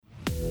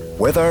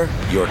Whether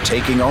you're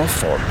taking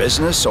off for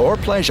business or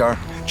pleasure,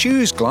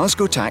 choose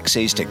Glasgow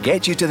Taxis to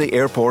get you to the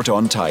airport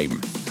on time.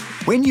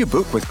 When you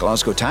book with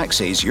Glasgow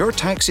Taxis, your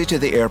taxi to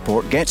the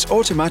airport gets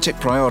automatic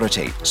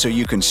priority, so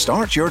you can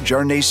start your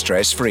journey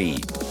stress-free.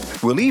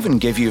 We'll even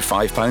give you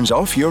 £5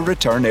 off your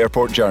return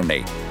airport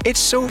journey. It's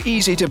so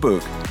easy to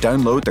book.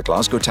 Download the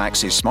Glasgow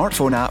Taxis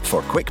smartphone app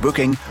for quick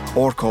booking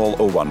or call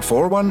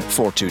 0141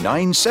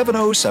 429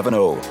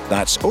 7070.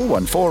 That's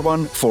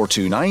 0141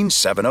 429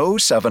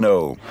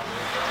 7070.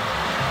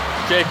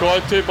 Jake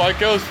on, 2 black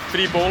girls,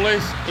 3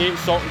 boneless, 8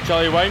 salt and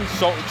chilli wings,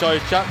 salt and chilli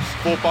chips,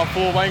 4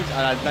 buffalo wings,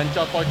 and a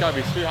ninja burger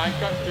with 2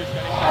 handcuffs, 2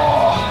 skinny.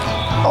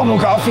 Oh my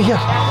god, for here.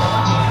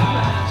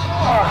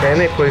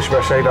 Any place with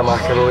a side of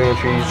macaroni and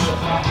cheese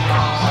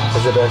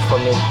is the best for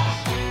me.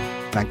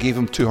 I gave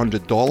him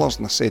 $200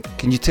 and I said,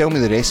 can you tell me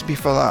the recipe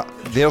for that?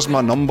 There's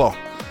my number.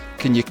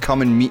 Can you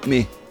come and meet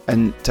me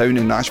in town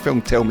in Nashville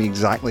and tell me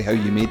exactly how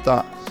you made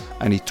that?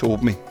 And he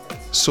told me.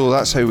 So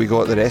that's how we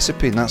got the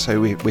recipe and that's how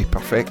we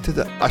perfected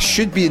it. I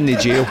should be in the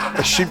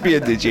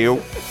jail.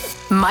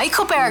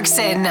 Michael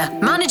Bergson,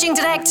 Managing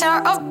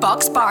Director of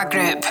Box Bar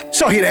Group.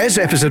 So here it is,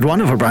 episode 1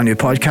 of our brand new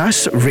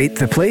podcast, Rate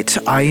the Plate.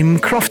 I'm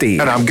Crofty.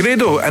 And I'm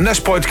Grado, and this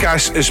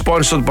podcast is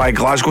sponsored by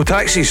Glasgow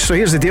Taxis. So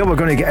here's the deal, we're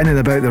going to get in and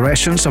about the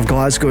restaurants of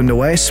Glasgow and the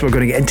West. We're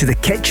going to get into the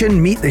kitchen,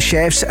 meet the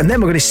chefs, and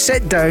then we're going to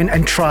sit down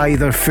and try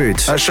their food.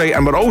 That's right,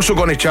 and we're also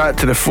going to chat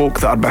to the folk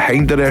that are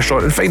behind the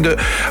restaurant and find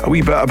out a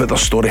wee bit about their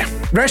story.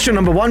 Restaurant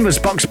number 1 was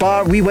Bucks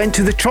Bar. We went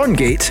to the Tron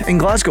Gate in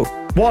Glasgow.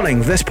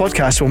 Warning, this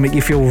podcast will make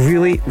you feel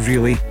really,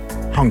 really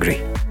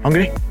hungry.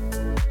 Hungry?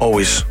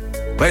 Always.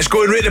 Let's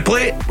go and rate the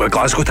plate with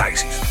Glasgow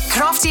Taxis.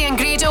 Crofty and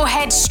Grado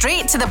head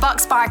straight to the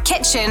Bucks Bar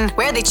kitchen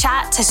where they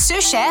chat to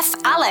sous chef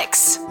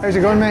Alex. How's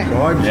it going, mate?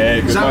 God. Yeah,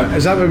 good man.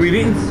 Is that what we're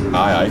eating?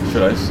 Aye,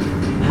 sure is.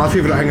 My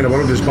favourite thing in the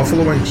world is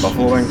buffalo wings.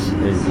 Buffalo wings.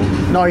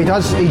 No, he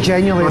does. He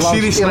genuinely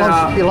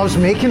he loves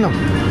making them.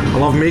 I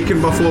love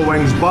making buffalo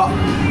wings, but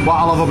what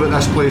I love about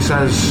this place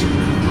is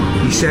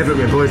you serve it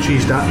with blue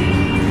cheese dip.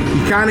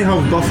 You can't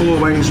have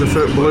buffalo wings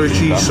without blue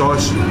cheese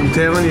sauce. I'm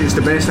telling you, it's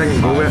the best thing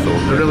to go with.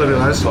 It really,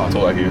 really is. I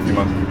totally agree with you,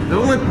 man. The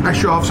only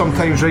issue I have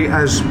sometimes, right,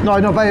 is... No,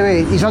 by the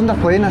way, he's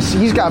underplaying this.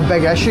 He's got a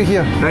big issue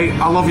here. Right,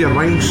 I love your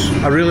wings.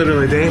 I really,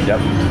 really do. Yep.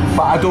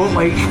 But I don't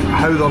like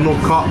how they're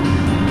not cut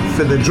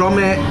for the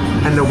drumette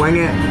and the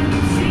wingette.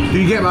 Do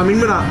you get what I mean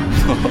with that?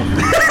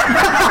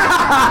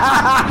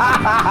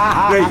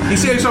 Right, you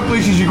see how some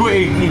places you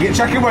get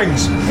chicken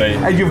wings, right,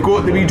 and you've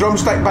got the wee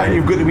drumstick bit and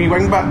you've got the wee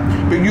wing bit,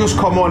 but yours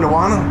come on the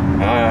one.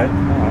 Aye.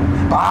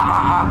 But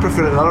I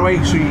prefer it the other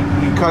way, so you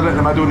cut it in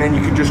the middle and then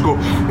you can just go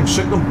and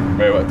soak them.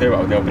 Right, I'll tell you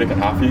what, I'll break it in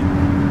half for you.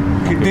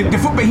 The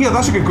folk, but here,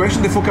 that's a good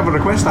question. Do folk ever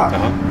request that?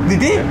 They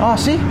do? Oh,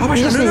 see? I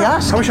wish I knew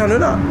that. I wish I knew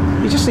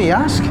that. You just need to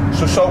ask.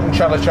 So salt and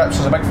chilli chips,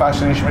 there's a big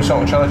fascination with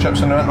salt and chilli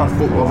chips in the winter.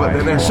 Folk love it,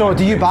 don't they? So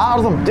do you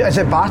batter them? Is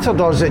it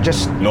battered or is it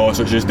just... No,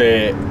 so it's just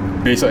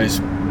basically it's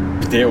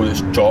potato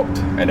that's chopped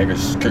and it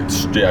gets cooked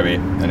straight away,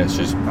 and it's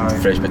just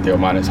fresh potato,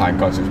 man. It's hand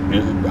cut, so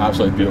it's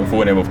absolutely beautiful.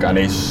 And then we've got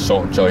a nice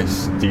salt and chilli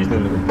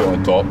seasoning that we put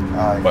on top.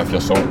 With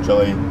your salt and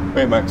chilli,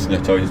 wet mix and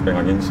your chilli spring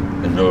onions.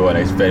 It's really, really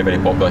nice, very, very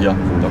popular here.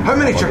 How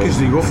many chickens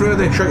do you go through a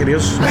day? Chicken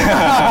ears. He's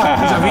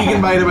a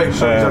vegan, by the way.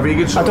 So he's a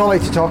vegan. So. I don't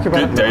like to talk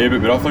about it. Tell you,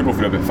 but we roughly go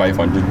through about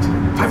 500.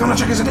 500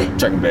 chickens a day?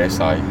 Chicken breasts,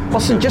 aye.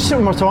 Listen, just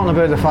when we're talking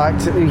about the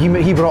fact that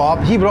he brought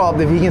up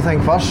the vegan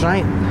thing first,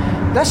 right?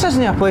 This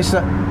isn't a place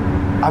that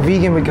a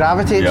vegan would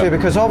gravitate to,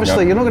 because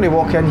obviously you're not going to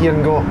walk in here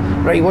and go,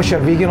 right, what's your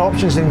vegan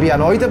options, and be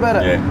annoyed about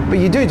it. But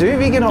you do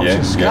vegan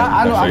options.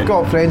 I know I've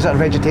got friends that are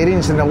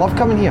vegetarians and they love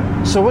coming here.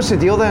 So what's the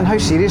deal then? How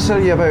serious are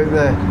you about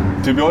the...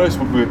 To be honest,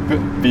 we put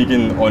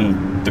vegan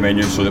on the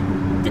menu so that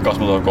the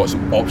customers have got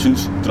some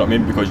options, do you know what I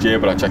mean? Because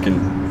we're a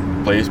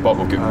chicken place, but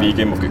we've got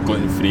vegan, we've got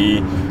gluten free,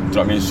 do you know what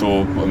I mean?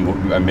 So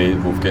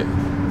we've got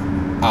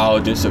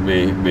allergens that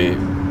we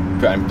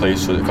put in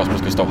place so that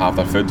customers can still have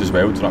their food as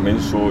well, do you know what I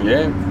mean? So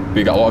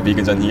we got a lot of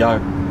vegans in here,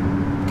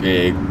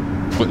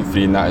 gluten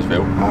free and that as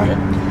well.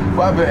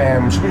 What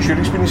about, so what's your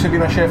experience of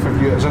being a chef?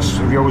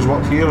 Have you always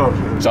worked here? Or?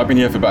 So I've been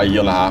here for about 1.5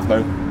 years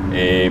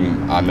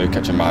now. I'm now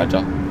kitchen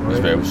manager as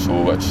well,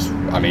 so it's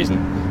amazing,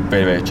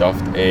 very, very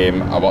chuffed.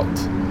 I worked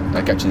in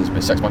the kitchens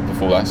about 6 months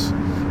before this,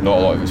 not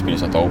a lot of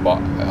experience at all,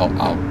 but I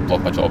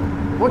love my job.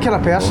 What kind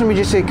of person would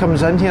you say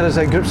comes in here? Is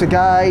it groups of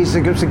guys, is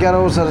it groups of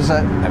girls, or is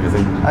it...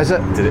 Everything. Is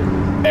it?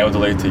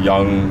 Elderly to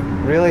young.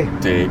 Really?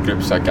 To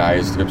groups of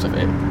guys, groups of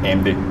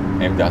MD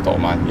at all,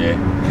 man,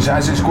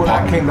 Because it's got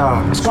that kind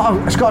of...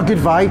 It's got a good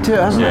vibe to it,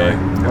 hasn't it?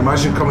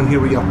 Imagine coming here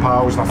with your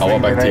pals and a lot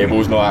of big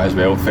tables and all that as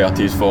well,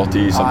 30s,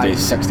 40s, sometimes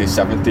 60s,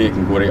 70s, it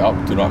can go right up,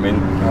 do you know what I mean?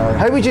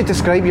 How would you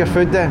describe your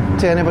food then,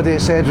 to anybody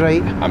that said,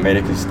 right?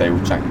 American style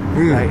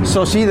chicken. Right.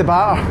 So see the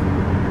batter,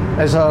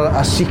 is there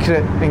a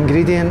secret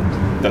ingredient?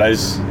 There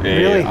is.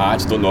 Really? I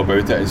actually don't know about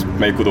it. It's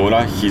Michael, the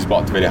owner. He's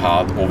worked very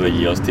hard over the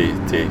years to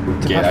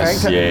get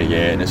this.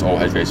 And it's all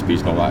his recipes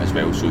and all that as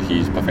well. So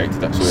he's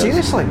perfected it. So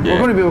seriously? We're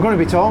going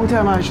to be talking to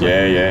him actually.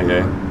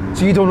 Yeah.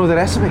 So you don't know the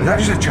recipe? Is that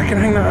just a chicken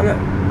thing, that, isn't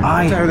it?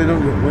 Aye. How they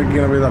don't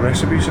get away with their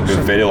recipes and We're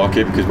stuff. very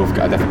lucky because we've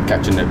got a different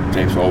kitchen that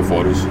preps all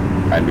for us,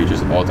 and we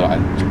just order it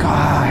in. God,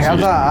 I So heard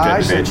you that.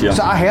 just get the veg here.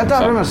 So I heard that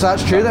So- rumour, so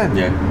that's true then?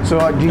 Yeah.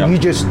 So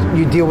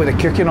you deal with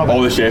the cooking of it?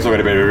 All the chefs are going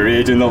to be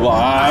raging. They're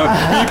like,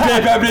 we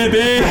prep every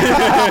day.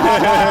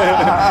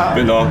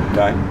 But no,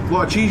 guy. A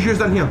lot of cheese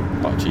used in here.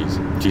 Not cheese.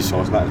 Cheese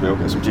sauce and that as well.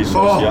 Got some cheese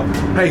sauce here.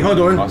 Hey, hold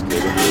on. That's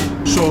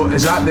good. So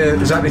is that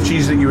the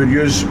cheese that you would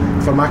use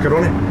for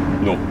macaroni?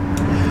 No.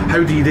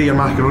 How do you do your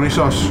macaroni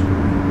sauce?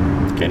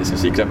 Again, it's a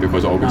secret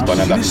because it's always done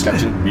in that seriously?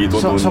 kitchen. We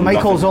don't know So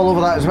Michael's nothing. all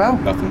over that as well?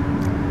 Nothing.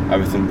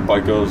 Everything, the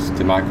burgers,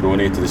 to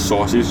macaroni, to the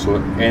sauces. So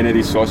any of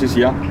these sauces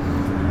here,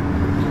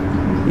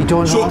 You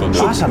don't know?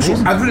 That's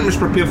amazing. everything was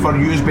prepared for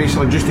you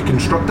basically just to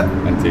construct it,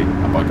 into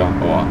a burger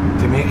or what.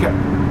 to make it.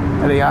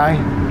 Aye.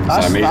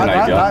 That's an amazing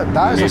idea.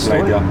 That is a Amazing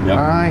story. idea,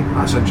 yeah. Aye.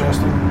 That's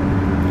interesting.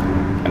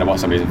 And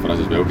what's amazing for us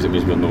as well because it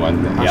means we're no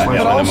in That's early right.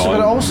 in But the it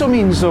morning. also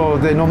means though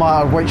that no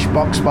matter which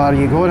Bucks bar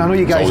you go, and I know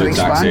you guys all are the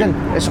exact expanding,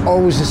 it's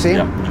always the same.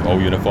 Yeah, all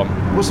uniform.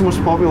 What's the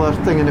most popular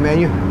thing in the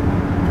menu?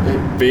 It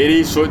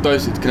varies, so it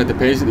does. It kind of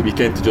depends at the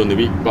weekend to during the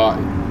week, but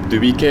the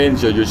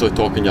weekends you're usually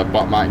talking your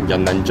Buck Mac and your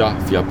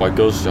Ninja for your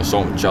burgers, your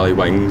salt and chili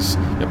wings,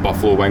 your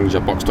buffalo wings,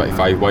 your Bucks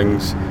 25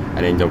 wings,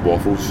 and then your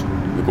waffles.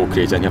 We go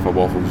crazy in here for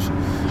waffles.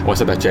 I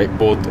also had a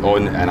checkboard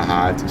on and I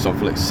had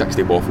something like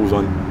 60 waffles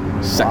on.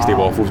 60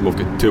 waffles, and we've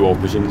got 2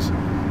 waffle machines.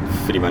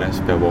 3 minutes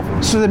per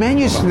waffle. So the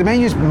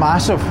menu's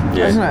massive,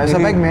 Yeah. isn't it? It's a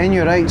big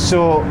menu, right?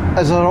 So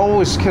is there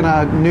always kind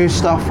of new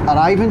stuff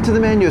arriving to the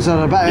menu? Is there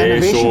a bit of Yeah,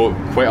 innovation? so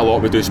quite a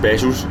lot we do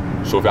specials.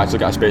 So we've actually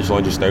got a special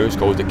on just now, it's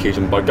called the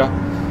Cajun Burger.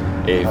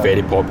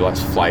 Very popular,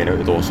 it's flying out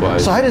the door, so it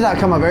is. So how did that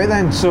come about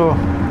then? So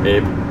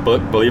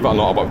Believe it or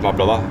not, I worked with my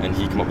brother and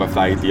he came up with the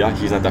idea.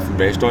 He's in a different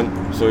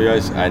restaurant, so he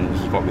is, and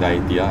he came up with the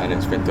idea and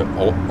it's went to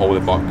all the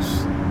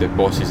Bucks. The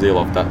bosses, they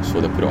loved it,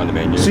 so they put it on the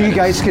menu. you and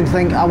guys can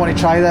think, I want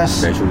to try this.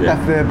 Special, yeah.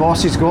 If the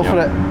bosses go for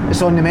Yeah. it,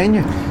 it's on the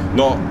menu.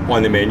 not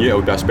on the menu, it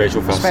would be a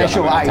special for a certain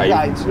Special, amount of time.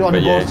 aye, on the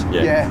But board.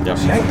 yeah. I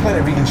think plenty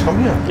of vegans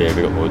come here. Yeah,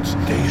 we got loads.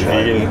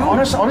 Vegan,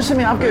 Honestly,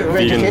 mate, I've got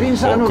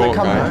vegetarians that I know that hot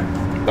come cock,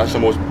 here. that's the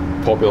most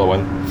popular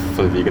one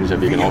for the vegans, a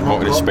vegan hot cock,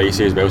 and it's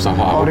spicy as well, so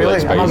hot. Oh really?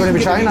 Am I going to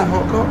be spice. trying that?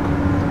 Hot cock.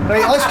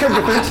 Right, let's cook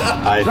the food.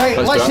 Aye, Right,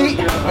 let's do eat.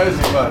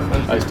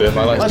 it. Let's do it,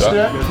 man. Let's do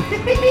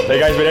it. Hey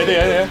guys, we ready?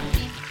 Yeah.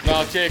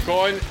 Now check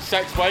on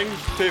 6 wings,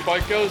 2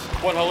 burgers,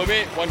 1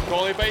 halloumi, 1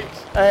 crawley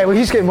bites. Well,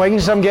 he's getting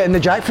wings. I'm getting the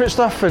jackfruit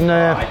stuff and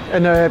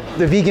the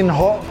vegan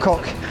hot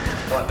cock.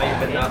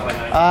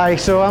 Aye,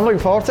 so I'm looking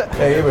forward to it.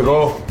 Hey, here we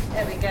go.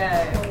 There we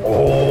go.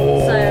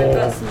 Oh. So we've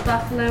got some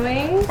buffalo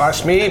wings.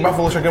 That's me,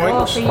 buffalo chicken All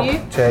wings. for you.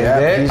 Check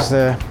that. He's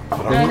the.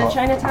 And the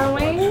Chinatown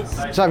wings.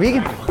 Is that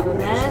vegan? And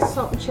there's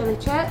salt and chili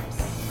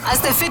chips. As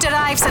the food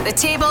arrives at the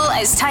table,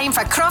 it's time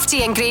for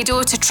Crofty and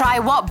Grado to try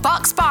what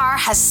Bucks Bar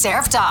has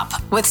served up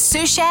with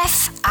sous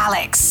chef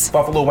Alex.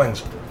 Buffalo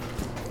wings.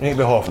 You need to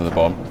be half. From the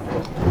bottom.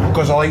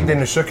 Because I like doing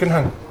the sucking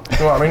thing. You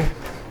know what I mean?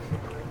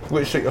 You've got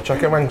to suck your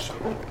chicken wings.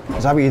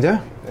 Is that what you do?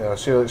 Yeah,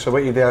 so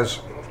what you do is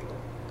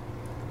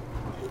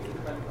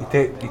you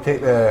take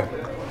that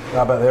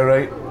bit there,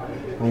 right?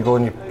 And you go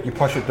and you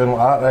push it down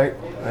like that,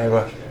 right? There you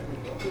go.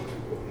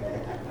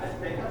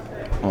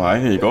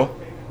 Alright, here you go.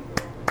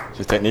 It's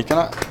your technique in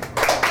it.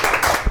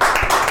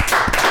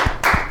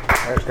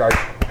 Thanks, guys.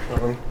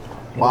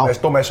 Wow.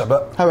 Don't mess a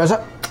bit. How is it?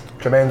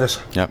 Tremendous.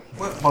 Yep.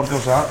 What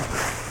burger's that?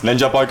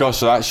 Ninja burger,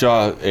 so that's your,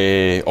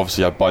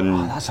 obviously your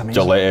bun, that's amazing.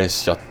 your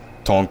lettuce, your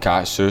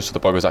tonkatsu, so the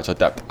burger's actually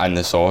dipped in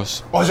the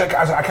sauce. Oh, is it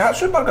a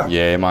katsu burger?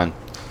 Yeah, man.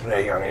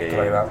 Right, I need to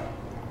try that.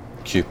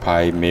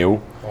 Kewpie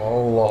meal.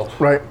 Oh, Lord.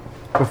 Right.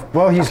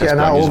 Well, he's getting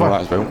that Spanish over. one,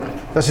 that as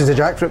well. This is the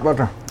jackfruit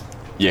burger.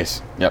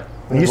 Yes, yep.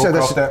 And you go said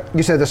across it.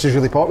 this is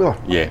really popular.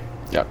 Yeah,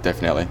 yep,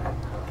 definitely.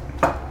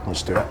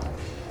 Let's do it.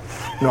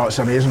 No, it's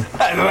amazing.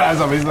 That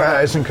is amazing.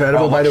 That is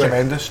incredible, by the way.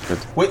 Tremendous.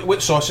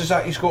 What sauce is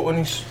that he's got on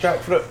his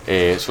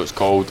jackfruit? So it's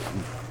called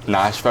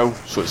Nashville,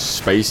 so it's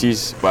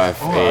spices with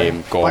By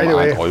gall the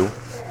way, and oil.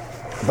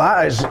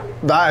 That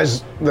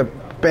is the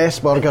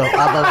best burger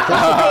I've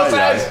ever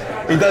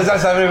tasted. He does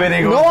this everywhere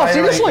he goes. No, by the way.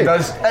 seriously. He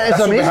does. It is This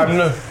will be amazing. him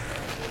now.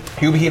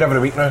 He'll be here every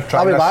week now.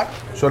 I'll be this. back.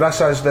 So this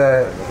is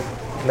the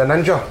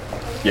Ninja.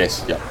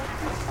 Yes, yep.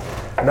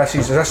 And this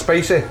is this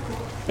spicy?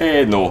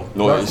 No,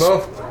 it's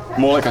no?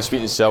 more like a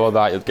sweet and sour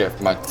that you'd get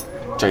from a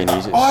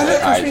Chinese. It's, Oh, is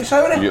it? aye, Sweet and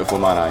sour? Beautiful,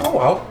 man, aye. Oh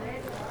wow.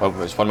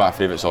 Well, it's one of my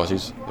favourite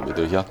sauces that we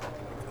do here.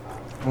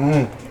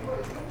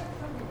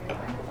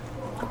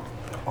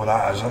 Oh,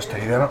 that's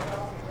tidy, isn't it?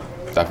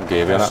 Different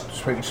gravy in it.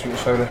 Sweet and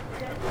sour.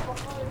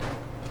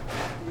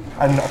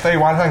 And I'll tell you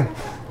one thing.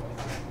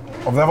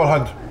 I've never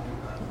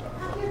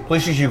had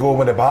places you go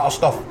with the batter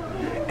stuff.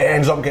 It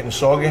ends up getting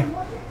soggy. And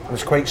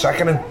it's quite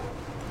sickening.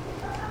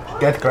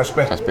 Dead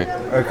crispy. Crispy.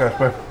 Very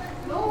crispy.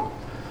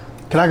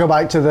 Can I go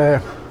back to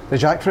the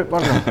jackfruit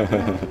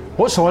burger?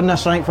 What's on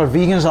this, right, for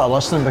vegans that are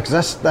listening?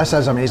 Because this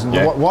is amazing.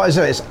 Yeah. What is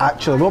it? It's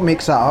actually, what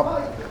makes that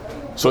up?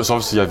 So it's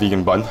obviously a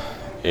vegan bun.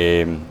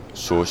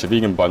 So it's a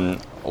vegan bun,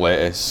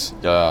 lettuce,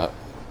 your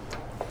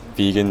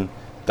vegan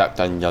dipped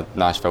in your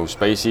Nashville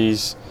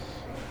spices,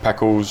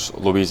 pickles,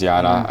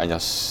 Louisiana, and your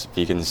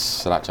vegan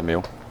sriracha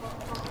mayo.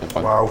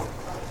 Wow.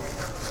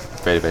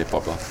 Very, very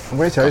popular. I'm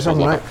going to tell you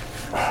something, right?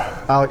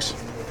 Alex,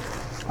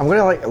 I'm going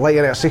to let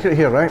you in a secret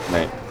here, right?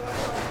 Right.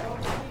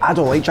 I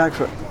don't like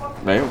jackfruit.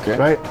 Right, okay.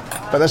 Right?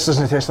 But this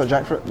doesn't taste like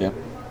jackfruit. Yeah.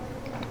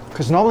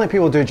 Because normally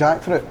people do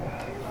jackfruit,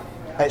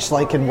 it's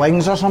like in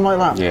wings or something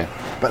like that. Yeah.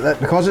 But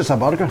because it's a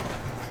burger,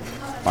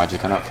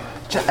 Magic in it.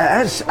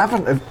 it is.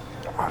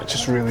 It's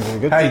just really, really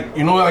good. Hey,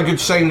 you know what a good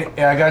sign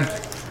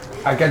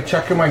a good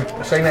chicken wing?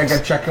 A sign of a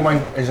good chicken wing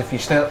is if you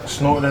start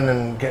snorting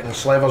and getting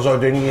slivers all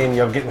down you and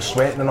you're getting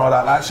sweating and all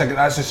that.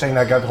 That's a sign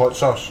of a good hot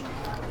sauce.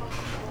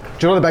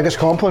 Do you know the biggest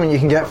compliment you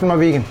can get from a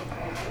vegan?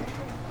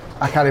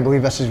 I can't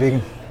believe this is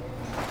vegan.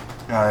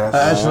 Yeah,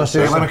 It is, no,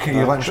 seriously. let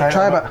me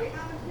Try a bit.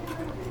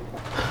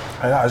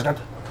 Aye, that is good.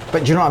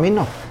 But do you know what I mean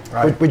though?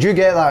 Right. Would you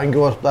get that and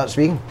go, that's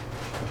vegan?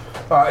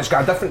 It's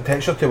got a different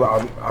texture to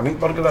what a meat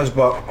burger is,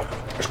 but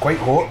it's quite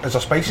hot. There's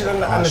a spices in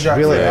the jack.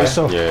 Really nice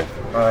though. Yeah.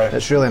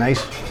 It's really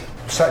nice.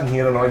 Sitting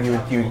here and all, you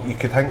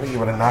could think that you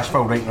were in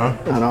Nashville right now.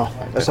 I know.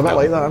 It's a bit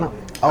like that, isn't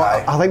it?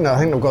 I think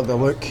they've got the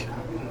look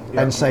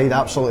inside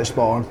absolutely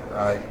spot on.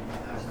 Aye.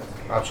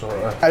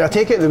 Absolutely. And I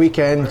take it the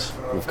weekend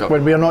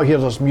when we're not here,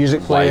 there's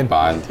music playing.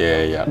 Live band,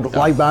 yeah.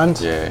 Live band,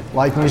 Yeah.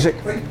 live music.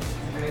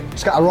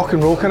 It's got a rock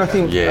and roll kind of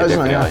theme, Yeah, isn't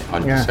definitely, it?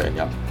 100%,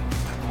 yeah.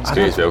 It's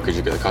great as well because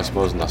you get the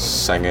customers and they're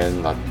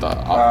singing, they're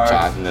up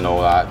chatting and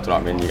all that, do you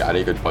know what I mean? You get a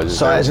really good buzz as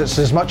So well. it's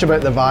as much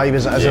about the vibe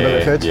as it is about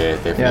the food? Yeah,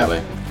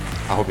 definitely.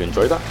 I hope you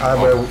enjoyed that.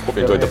 Hope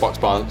you enjoyed the Bucks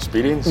Bar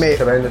experience. Mate,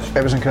 Tremendous.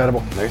 it was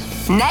incredible.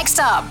 Nice. Next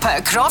up,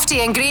 Crofty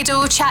and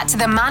Grado chat to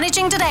the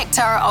managing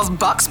director of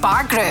Bucks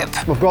Bar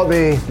Group. We've got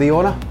the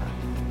owner,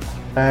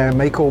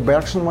 Michael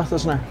Bergson, with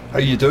us now. How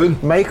you doing?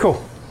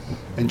 Michael,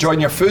 Enjoying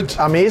your food?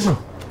 amazing.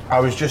 I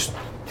was just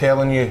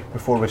telling you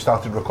before we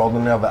started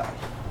recording there that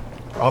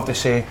I have to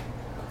say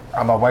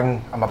I'm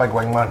a big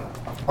wing man.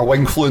 A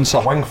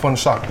wingfluencer.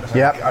 Wingfluencer.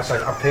 Yep.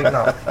 I'm taking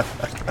that.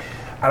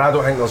 And I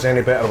don't think there's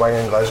any better wing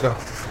in Glasgow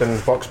than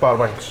Bucks Bar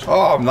wings.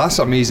 Oh, that's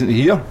amazing to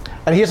hear.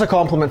 And here's a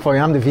compliment for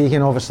you. I'm the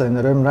vegan, obviously, in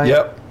the room, right?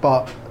 Yep.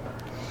 But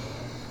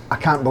I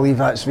can't believe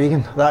that's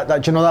vegan. That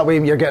do you know that way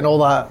you're getting all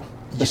that,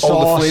 the sauce,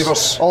 All the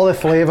flavours. all the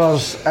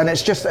flavours, and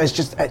it's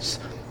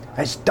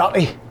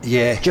dirty.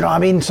 Yeah. Do you know what I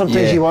mean?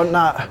 Sometimes Yeah. you want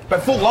that.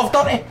 But folk love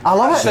dirty. I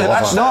love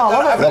it. No, I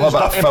love it. Love a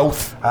bit of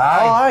filth.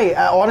 Aye.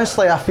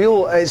 Honestly, I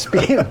feel it's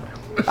been.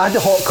 I had the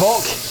hot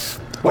cock.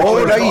 Oh,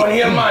 What's going on right.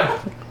 here, man?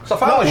 It's a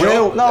family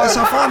show. Well, No. it's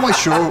a family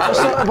show.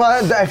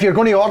 But if you're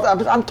going to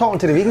order, I'm talking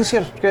to the vegans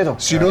here, Grado.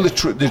 So you know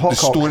the Hot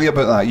cock. story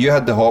about that? You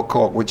had the hot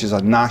cock, which is a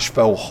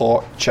Nashville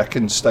hot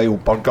chicken style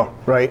burger.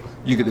 Right.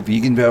 You get the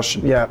vegan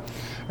version. Yeah.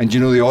 And do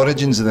you know the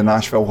origins of the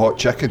Nashville hot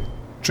chicken?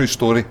 True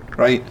story,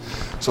 right?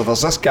 So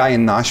there's this guy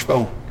in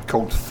Nashville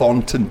called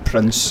Thornton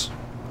Prince,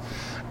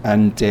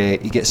 and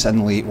he gets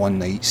in late one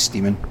night,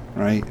 steaming,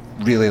 right?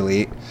 Really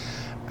late,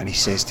 and he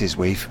says to his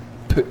wife,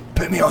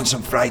 put me on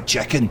some fried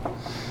chicken.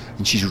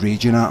 And she's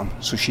raging at him.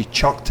 So she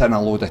chucked in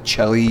a load of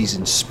chilies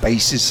and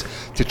spices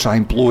to try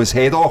and blow his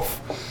head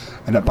off.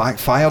 And it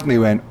backfired and he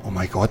went, oh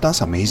my God,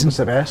 that's amazing. It's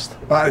the best.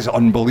 That is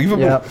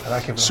unbelievable.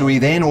 Yeah. So he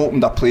then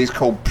opened a place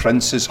called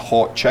Prince's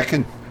Hot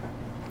Chicken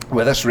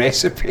with this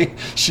recipe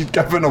she'd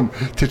given him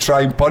to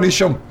try and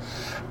punish him.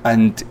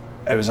 And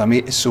it was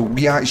amazing. So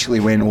we actually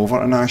went over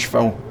to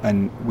Nashville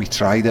and we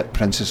tried it,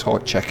 Prince's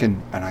Hot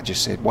Chicken, and I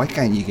just said, why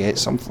can't you get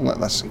something like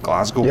this in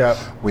Glasgow? Yeah.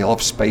 We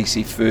love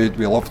spicy food,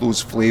 we love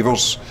those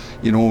flavours.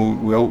 You know,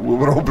 we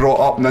were all brought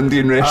up in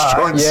Indian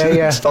restaurants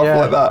and stuff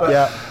like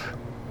that.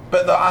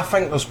 But I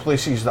think there's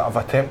places that have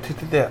attempted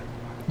to do it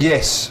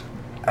Yes.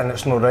 and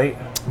it's not right.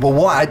 Well,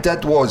 what I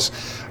did was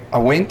I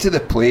went to the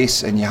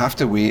place and you have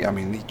to wait. I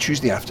mean,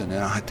 Tuesday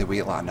afternoon I had to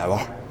wait like an hour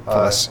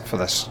for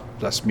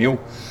this meal.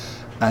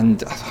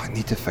 And I thought, I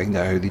need to find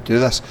out how they do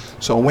this.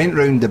 So I went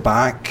round the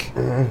back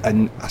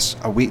and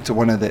I waited till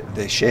one of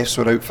the chefs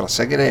were out for a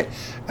cigarette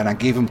and I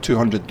gave him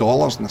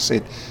 $200 and I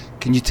said,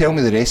 can you tell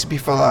me the recipe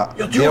for that?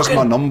 You're There's joking.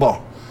 my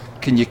number.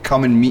 Can you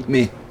come and meet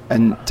me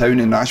in town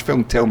in Nashville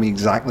and tell me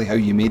exactly how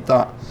you made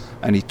that?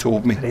 And he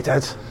told me. He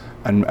did.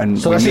 And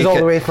So we this is make all it-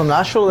 the way from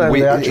Nashville then?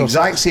 we, the actual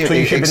exact same, So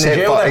you should be in the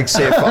jail then?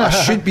 except for I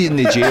should be in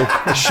the jail.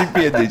 I should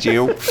be in the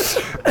jail.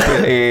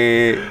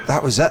 But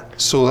that was it.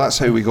 So that's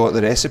how we got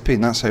the recipe,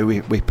 and that's how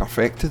we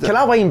perfected it. Can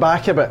I wind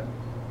back a bit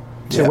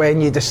to Yeah.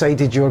 when you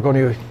decided you were going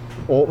to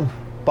open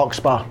Bucks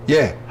Bar?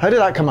 Yeah. How did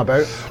that come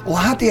about? Well,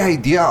 I had the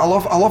idea. I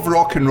love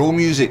rock and roll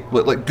music,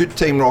 like good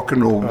time rock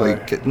and roll,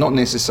 like not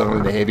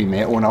necessarily the heavy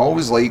metal. And I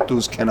always liked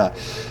those kind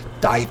of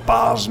dive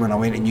bars when I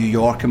went to New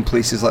York and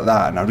places like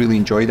that, and I really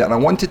enjoyed it. And I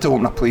wanted to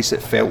open a place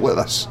that felt like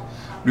this,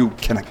 real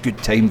kind of good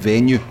time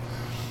venue.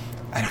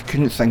 And I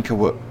couldn't think of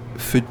what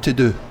food to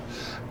do.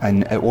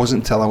 And it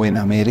wasn't until I went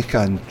to America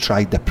and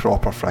tried the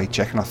proper fried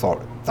chicken I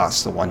thought,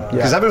 that's the one.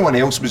 Because everyone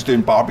else was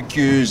doing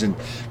barbecues and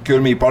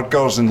gourmet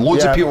burgers, and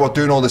loads of people were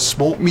doing all the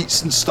smoked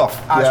meats and stuff.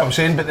 That's what I'm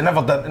saying, but they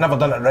never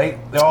done it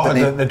right. They all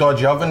had the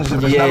dodgy ovens.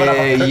 It was never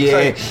ever cooked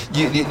right.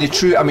 The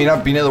true. I mean,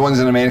 I've been at the ones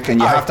in America, and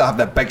you have to have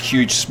the big,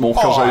 huge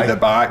smokers out the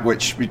back,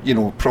 which, you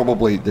know,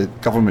 probably the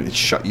government would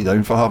shut you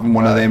down for having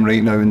one of them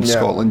right now in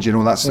Scotland. You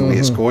know, that's the way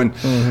it's going.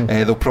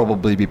 They'll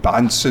probably be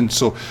banned soon.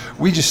 So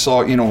we just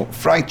thought, you know,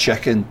 fried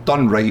chicken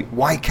done right.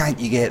 Why can't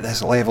you get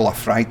this level of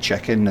fried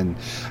chicken? And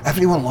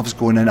everyone loves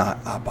going in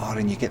a bar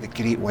and you get the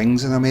great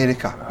wings in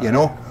America, you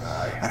know.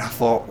 And I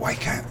thought, why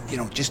can't, you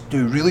know, just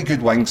do really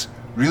good wings,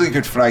 really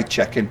good fried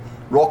chicken,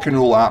 rock and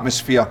roll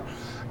atmosphere,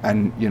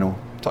 and, you know,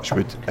 touch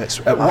wood, it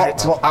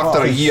worked.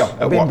 After a year,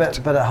 it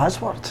worked. But it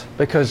has worked,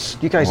 because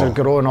you guys are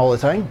growing all the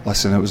time.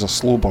 Listen, it was a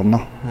slow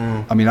burner.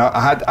 I mean, I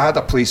had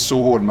a place,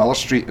 Soho on Miller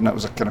Street, and it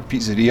was a kind of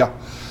pizzeria.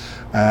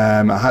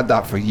 I had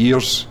that for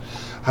years.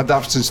 I had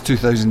that since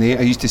 2008.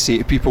 I used to say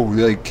to people,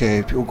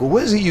 people go,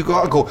 what is it you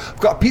got? I go,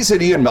 I've got a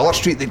pizzeria in Miller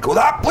Street. They'd go,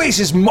 that place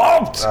is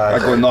mobbed. I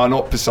go, no,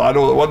 not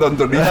Pisano, the one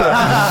underneath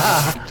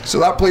it.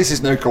 So that place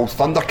is now called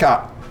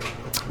Thundercat,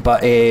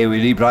 but we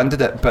rebranded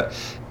it. But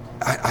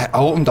I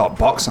opened up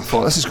Bucks and I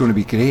thought, this is going to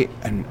be great,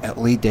 and it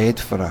lay dead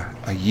for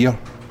a year.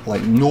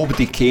 Like,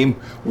 nobody came.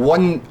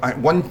 One, I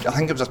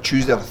think it was a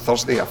Tuesday or a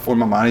Thursday, I phoned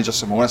my manager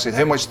Simone. I said,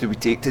 how much do we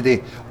take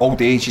today? All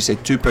day. She said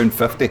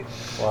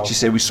 £2.50. Wow. She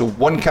said we sold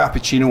one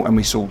cappuccino and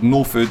we sold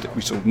no food,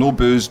 we sold no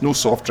booze, no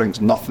soft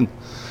drinks, nothing.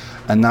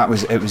 And it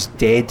was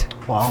dead.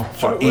 Wow.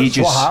 For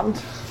ages. What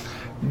happened?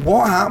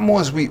 What happened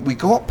was we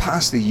got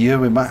past the year.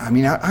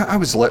 I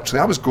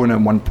was going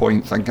in one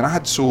point thinking, I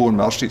had Soho on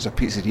Miller Street as a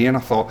pizzeria, and I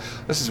thought,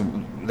 this is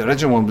the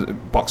original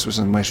one. Bucks was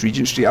in West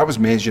Regent Street. I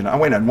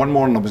went in one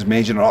morning, I was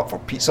measuring it up for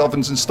pizza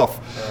ovens and stuff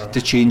to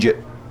change it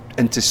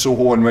into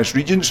Soho on West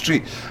Regent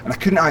Street, and I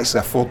couldn't actually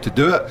afford to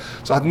do it,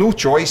 so I had no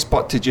choice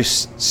but to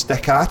just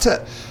stick at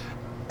it.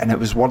 And it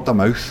was word of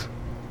mouth,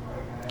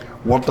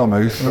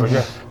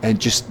 and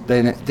just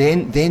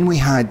then we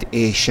had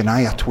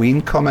Shania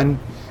Twain come in.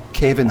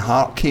 Kevin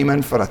Hart came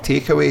in for a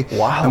takeaway,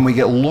 and we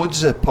get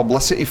loads of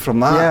publicity from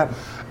that.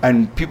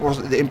 And people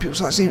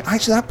started saying,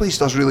 actually, that place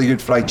does really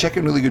good fried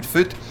chicken, really good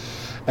food.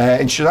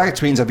 And Shania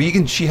Twain's a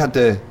vegan. She had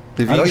the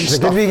vegan she's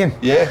stuff. A good vegan.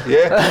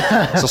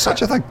 Yeah. Is there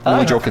such a thing? I'm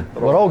only joking.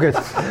 We're all good.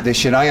 The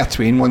Shania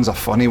Twain one's a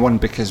funny one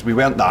because we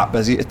weren't that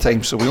busy at the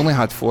time, so we only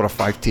had 4 or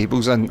 5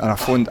 tables in. And I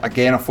phoned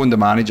the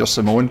manager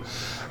Simone,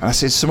 and I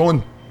said,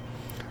 Simone,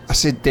 how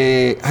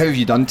have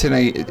you done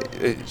tonight?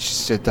 She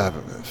said,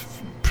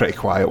 pretty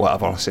quiet,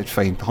 whatever. I said,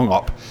 fine, hung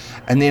up.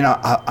 And then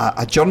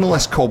a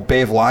journalist called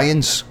Bev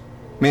Lyons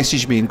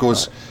messaged me and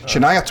goes,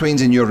 Shania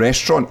Twain's in your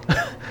restaurant.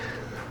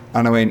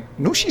 And I went,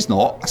 no, she's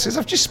not. I says,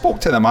 I've just spoke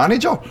to the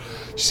manager.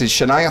 She says,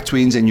 Shania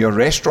Twain's in your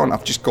restaurant,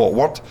 I've just got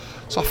word.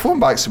 So I phoned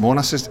back Simone.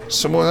 I says,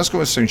 Simone, that's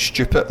going to sound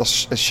stupid.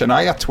 There's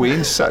Shania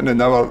Twain sitting in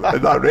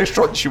that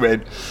restaurant. She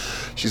went,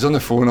 she's on the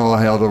phone. All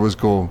I heard her was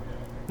go,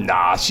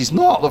 nah, she's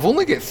not. They've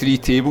only got 3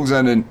 tables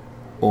in, and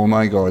oh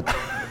my God.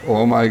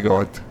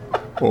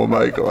 Do you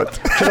know what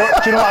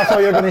I thought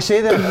you were going to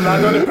say there?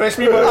 That going to impress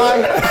me.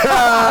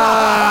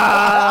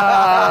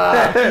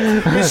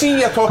 You see,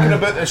 you're talking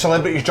about the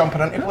celebrities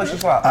jumping into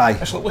places like that. Aye.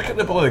 It's like, look at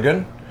the Blue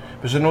Lagoon.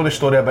 Was there no the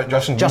story about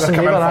Justin Bieber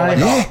coming Bieber, for like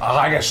a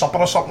hag of supper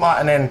or something like that,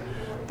 and then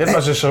they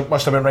must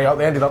have been right up.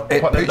 They ended up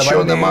putting it puts you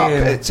on the map.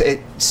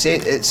 It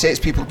sets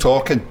people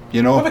talking,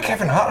 you know. What about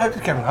Kevin Hart? How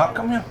did Kevin Hart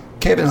come here?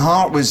 Kevin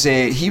Hart was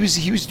he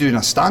was doing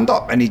a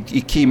stand-up, and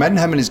he came in.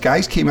 Him and his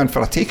guys came in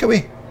for a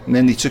takeaway, and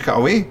then they took it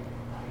away.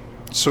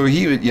 So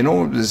he, you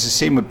know, it was the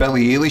same with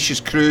Billie Eilish's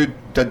crew,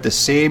 did the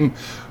same.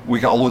 We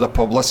got a load of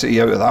publicity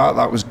out of that.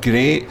 That was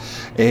great.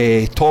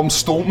 Tom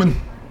Stoltman,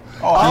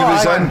 he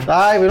was in.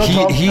 Aye, we know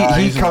Tom.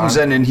 He comes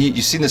in, and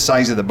you've seen the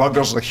size of the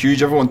burgers, they're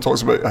huge. Everyone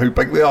talks about how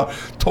big they are.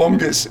 Tom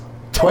gets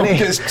 20.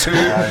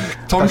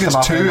 Tom gets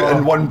 2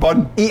 in one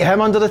bun. Eat him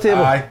under the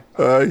table.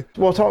 Aye.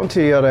 Well, talking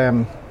to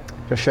your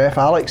chef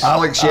Alex.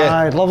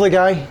 Yeah. Lovely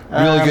guy.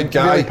 Really good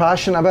guy. Really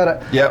passionate about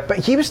it. Yep. But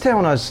he was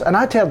telling us, and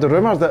I'd heard the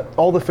rumour that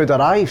all the food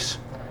arrives,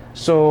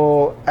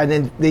 and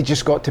then they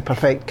just got to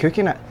perfect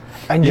cooking it.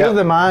 And you're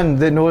the man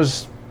that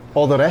knows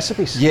all the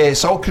recipes. Yeah,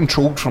 it's all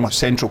controlled from a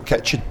central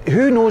kitchen.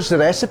 Who knows the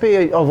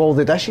recipe of all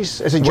the dishes?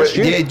 Is it just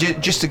you? Yeah,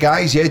 just the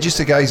guys. Yeah, just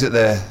the guys at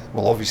the.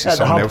 Well, obviously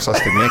someone else has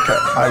to make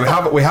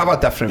it. We have a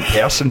different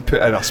person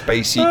put in a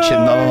spice each,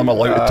 and none of them are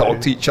allowed to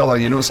talk to each other.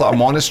 You know, it's like a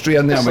monastery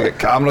in there, and we get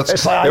cameras.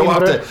 It's like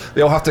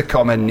they all have to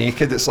come in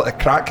naked. It's like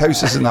the crack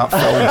houses in that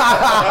film.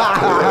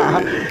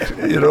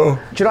 You know.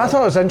 Do you know? I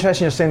thought it was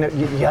interesting. You're saying that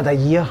you had a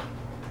year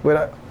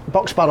where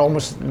Bucks Bar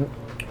almost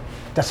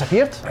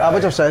disappeared. I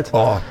would have said.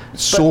 Oh,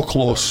 so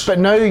close. But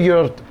now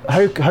you're.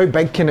 How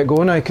big can it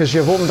go now? Because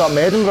you've opened up in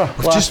Edinburgh.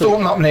 We've just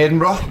opened up in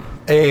Edinburgh.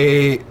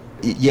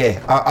 Yeah,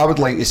 I would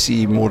like to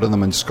see more of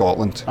them in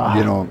Scotland.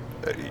 You know,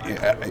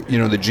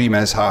 the dream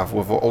is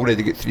we've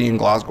already got 3 in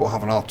Glasgow,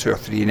 have another 2 or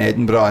 3 in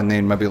Edinburgh, and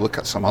then maybe look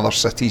at some other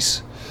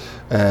cities.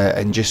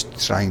 and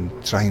just try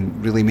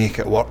and really make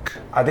it work.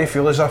 I do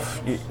feel as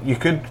if you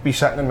could be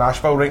sitting in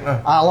Nashville right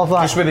now. I love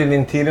that. Just with the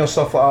interior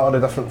stuff like that, or the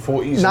different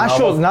 40s.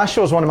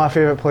 Nashville's one of my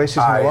favourite places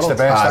in the world. It's the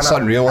best. It's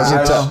unreal,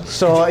 isn't it?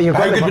 So you've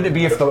got how good would it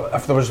be if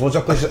there was loads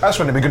of places? This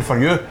wouldn't be good for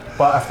you,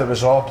 but if there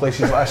was all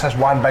places like this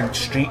one big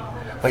street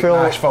like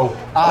Nashville.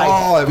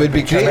 Oh, it would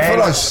be great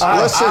for us.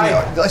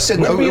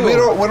 Listen,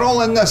 we're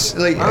all in this.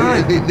 Like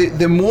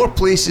the more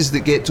places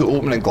that get to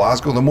open in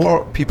Glasgow, the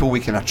more people we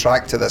can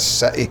attract to this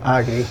city. I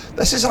agree.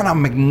 This is a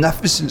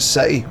magnificent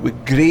city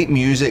with great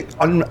music,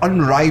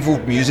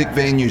 unrivaled music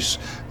venues.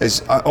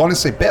 Is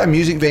honestly better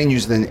music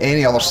venues than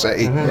any other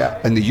city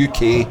in the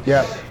UK.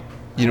 Yeah.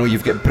 You know,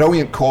 you've got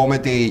brilliant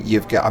comedy,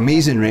 you've got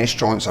amazing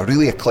restaurants, a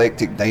really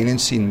eclectic dining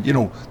scene. You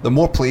know, the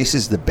more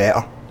places, the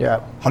better.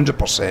 Yeah,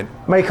 100%.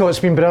 Michael, it's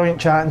been brilliant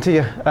chatting to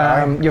you.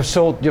 You've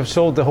sold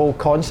the whole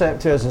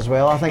concept to us as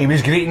well. I think he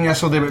was greeting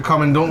yesterday about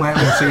coming. Don't let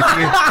him say to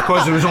you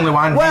because there was only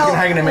one vegan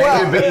hanging in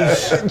menu.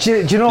 But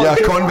do you know? Yeah, a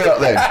convert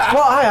then.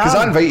 Well, I am. Because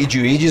I invited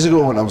you ages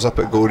ago when I was up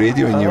at Go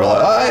Radio, and you were like,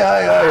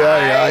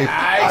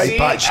 I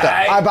patched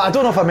it. But I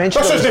don't know if I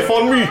mentioned. This is the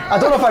fun me. I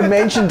don't know if I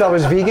mentioned I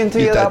was vegan to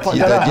you. You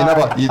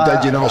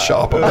did. You never shut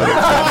up about it.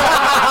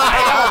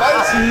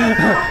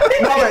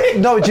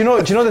 No, do you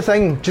know the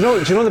thing? Do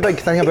you know the big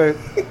thing about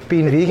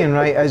being vegan,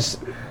 right? Is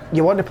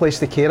you want the place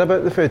to care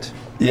about the food.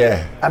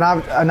 Yeah.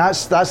 And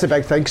that's the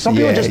big thing. Some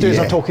people just do it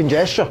as a token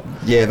gesture.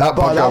 Yeah, that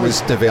burger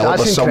was developed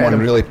by someone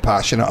really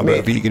passionate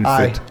about vegan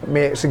food.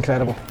 Mate, it's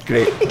incredible.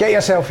 Great. Get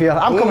yourself here.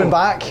 I'm coming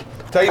back.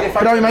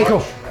 Brilliant,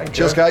 Michael.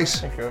 Cheers,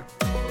 guys. Thank you.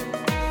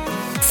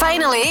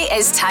 Finally,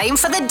 it's time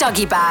for the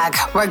Dougie Bag,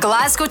 where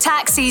Glasgow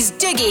Taxis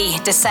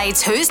Dougie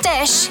decides whose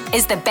dish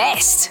is the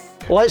best.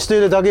 Let's do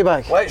the Dougie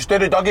Bag. Let's do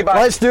the Dougie Bag.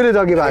 Let's do the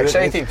Dougie Bag.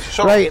 Excited.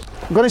 So right,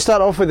 I'm going to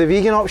start off with the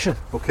vegan option.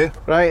 Okay.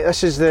 Right,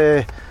 this is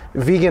the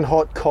vegan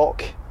hot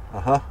cock.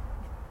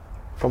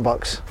 From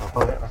Bucks.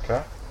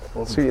 Okay.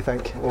 Let's see what you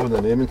think. Oh,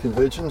 the naming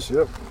conventions,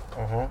 yep.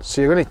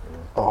 So you're going to...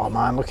 Oh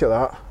man, look at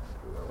that.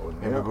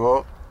 Here we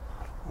go.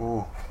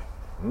 Oh.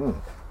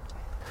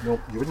 No,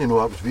 you wouldn't know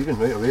that was vegan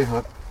right away,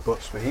 but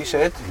that's what he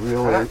said.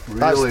 Really,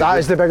 that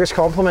is the biggest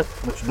compliment.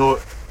 It's not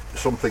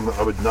something that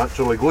I would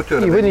naturally go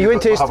to. You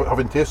wouldn't taste.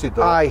 Having tasted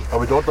that, I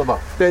would order that.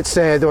 It's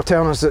they were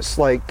telling us it's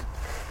like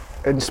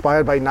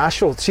inspired by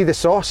Nashville. See the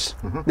sauce?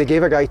 They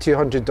gave a guy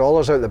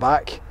 $200 out the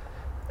back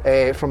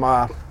from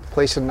a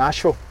place in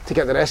Nashville to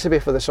get the recipe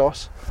for the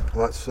sauce.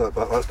 That's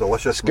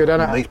delicious. It's good,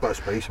 isn't it? Nice bit of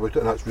spice about it,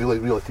 and that's really,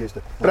 really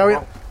tasty.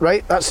 Brilliant.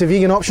 Right, that's the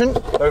vegan option.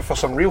 Now for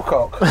some real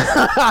cock.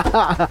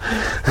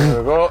 There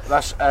we go.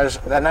 This is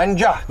the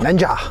Ninja.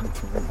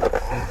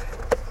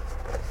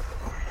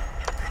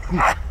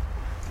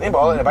 Ain't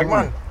bother the big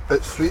man.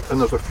 It's sweet, and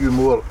there's a few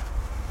more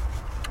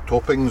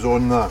toppings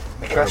on that.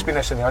 The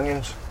crispiness and the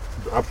onions.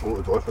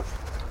 Absolutely delicious.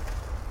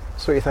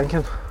 So what are you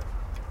thinking?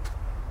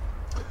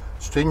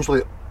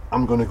 Strangely,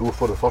 I'm going to go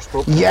for the first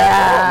option.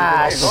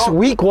 Yes!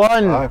 Week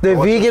one, the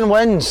vegan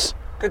wins.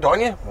 Good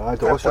on you.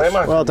 Delicious.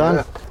 Well done.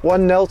 Yeah.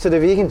 1-0 to the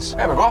vegans.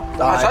 There we go.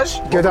 That's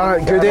us. Good on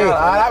it. Good day.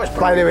 That was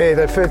By the way,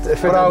 the food in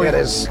here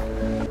is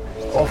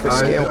off the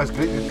scale. That's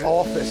great.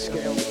 Off the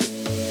scale.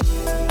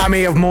 I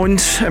may have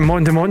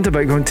moaned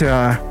about going to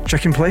a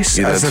chicken place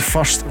as the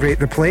first rate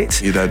the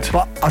plate. You did.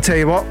 But I'll tell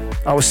you what,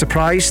 I was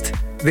surprised.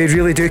 They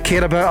really do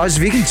care about us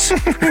vegans.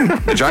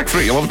 The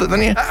jackfruit, you loved it,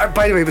 didn't you?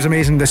 By the way, it was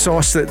amazing. The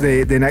sauce that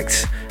they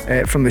nicked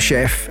from the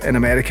chef in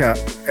America,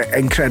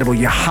 incredible.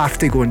 You have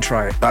to go and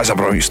try it. That's a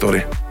brilliant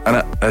story, isn't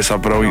it? It's a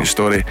brilliant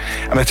story.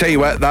 And I tell you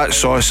what, that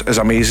sauce is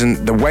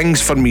amazing. The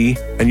wings for me,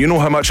 and you know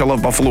how much I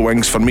love buffalo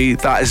wings, for me,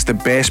 that is the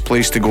best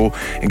place to go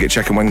and get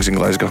chicken wings in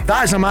Glasgow.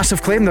 That is a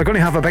massive claim. They're going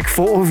to have a big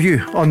photo of you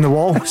on the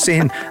wall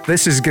saying,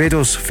 this is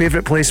Grado's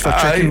favourite place for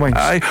chicken wings.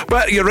 Aye,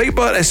 but you're right,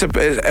 but it's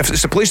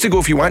a place to go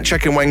if you want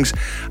chicken wings,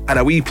 and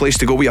a wee place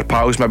to go with your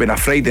pals, maybe on a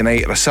Friday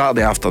night or a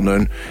Saturday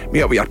afternoon,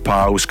 meet up with your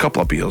pals,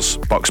 couple of beers,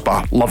 Bucks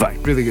Bar, love it.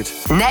 Really good.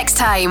 Next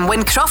time,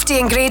 when Crofty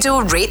and Grado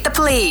rate the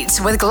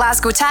plate with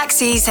Glasgow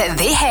Taxis,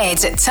 they head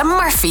to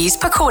Murphy's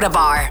Pagoda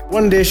Bar.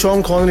 One day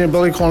Sean Connery and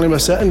Billy Connolly were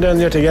sitting down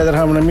there together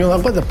having a meal.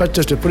 I've got the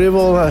pictures to prove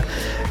all that.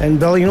 And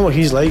Billy, you know what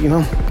he's like, you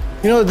know.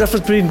 You know the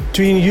difference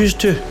between you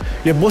two?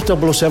 You're both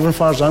 007 as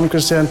far as I'm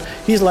concerned.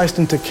 He's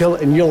licensed to kill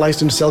and you're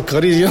licensed to sell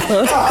curries, you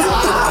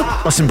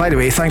know. Listen, by the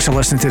way, thanks for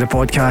listening to the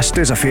podcast.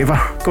 Do us a favour,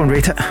 go and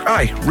rate it.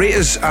 Aye, rate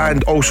us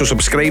and also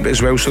subscribe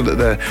as well so that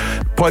the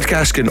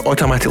podcast can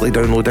automatically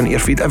download into your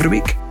feed every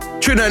week.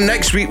 Tune in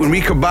next week when we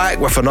come back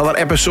with another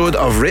episode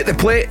of Rate the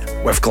Plate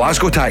with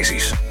Glasgow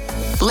Taxis.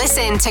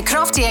 Listen to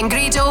Crofty and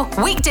Grado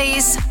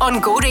weekdays on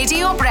Go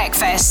Radio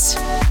Breakfast.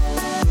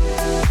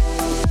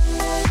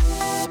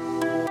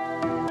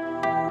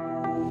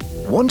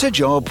 Want a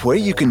job where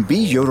you can be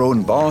your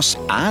own boss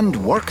and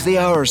work the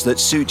hours that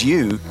suit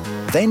you?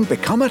 Then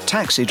become a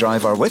taxi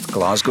driver with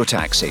Glasgow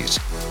Taxis.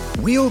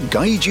 We'll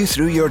guide you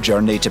through your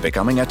journey to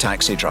becoming a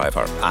taxi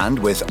driver, and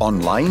with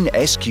online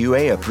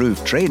SQA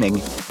approved training,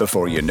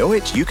 before you know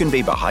it, you can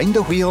be behind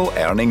the wheel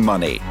earning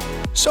money.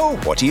 So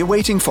what are you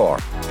waiting for?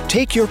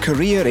 Take your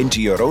career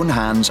into your own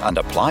hands and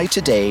apply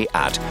today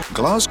at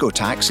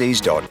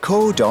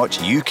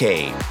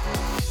glasgowtaxis.co.uk.